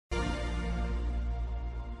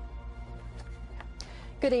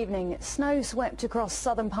Good evening. Snow swept across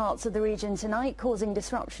southern parts of the region tonight, causing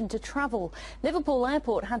disruption to travel. Liverpool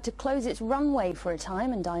Airport had to close its runway for a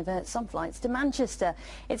time and divert some flights to Manchester.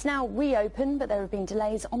 It's now reopened, but there have been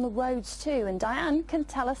delays on the roads too. And Diane can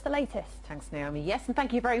tell us the latest. Thanks, Naomi. Yes, and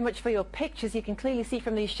thank you very much for your pictures. You can clearly see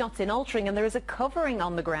from these shots in Altrincham there is a covering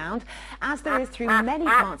on the ground, as there is through many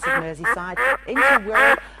parts of Merseyside, into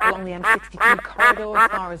Wirral, along the M62 corridor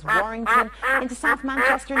as far as Warrington, into South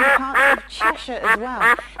Manchester and parts of Cheshire as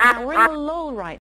well. Now, we're in a lull right